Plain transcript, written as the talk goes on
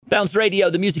Bounce Radio,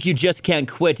 the music you just can't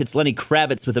quit. It's Lenny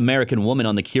Kravitz with American Woman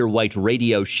on the Kier White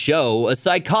Radio Show. A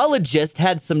psychologist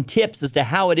had some tips as to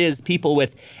how it is people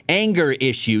with anger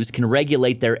issues can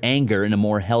regulate their anger in a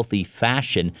more healthy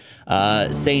fashion,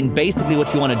 saying basically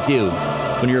what you want to do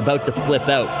is when you're about to flip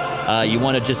out, you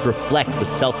want to just reflect with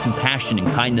self-compassion and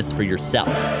kindness for yourself.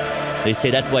 They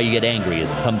say that's why you get angry, is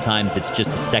sometimes it's just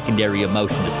a secondary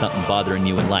emotion to something bothering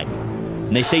you in life.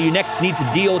 And they say you next need to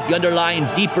deal with the underlying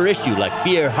deeper issue like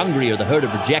fear, hunger, or the hurt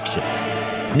of rejection.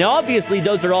 Now, obviously,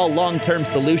 those are all long-term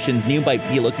solutions, and you might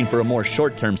be looking for a more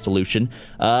short-term solution.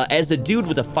 As a dude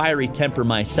with a fiery temper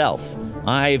myself,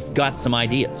 I've got some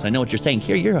ideas. I know what you're saying.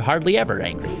 Here, you're hardly ever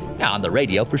angry. Yeah, on the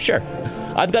radio, for sure.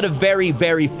 I've got a very,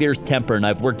 very fierce temper, and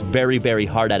I've worked very, very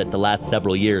hard at it the last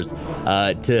several years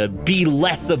to be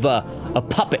less of a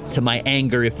puppet to my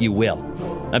anger, if you will.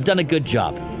 I've done a good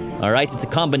job. All right, it's a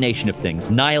combination of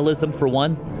things. Nihilism, for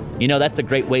one. You know, that's a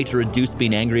great way to reduce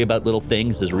being angry about little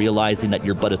things, is realizing that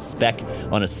you're but a speck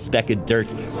on a speck of dirt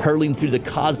hurling through the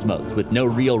cosmos with no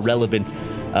real relevant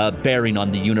bearing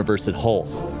on the universe at whole.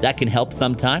 That can help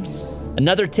sometimes.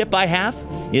 Another tip I have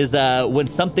is when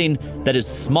something that is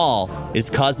small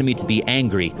is causing me to be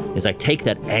angry, is I take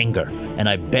that anger and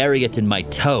I bury it in my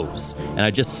toes, and I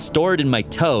just store it in my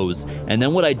toes, and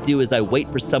then what I do is I wait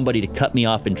for somebody to cut me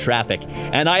off in traffic,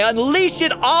 and I unleash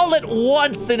it all at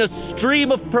once in a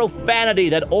stream of profanity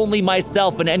that only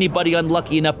myself and anybody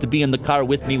unlucky enough to be in the car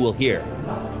with me will hear.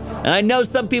 And I know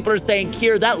some people are saying,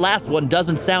 Kier, that last one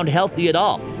doesn't sound healthy at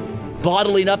all.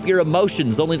 Bottling up your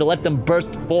emotions only to let them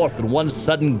burst forth in one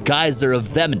sudden geyser of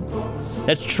venom.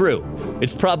 That's true.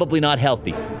 It's probably not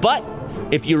healthy. But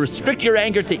if you restrict your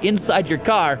anger to inside your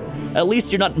car, at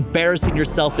least you're not embarrassing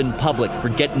yourself in public for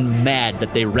getting mad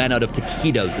that they ran out of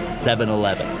taquitos at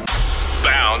 7-Eleven.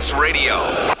 Bounce Radio.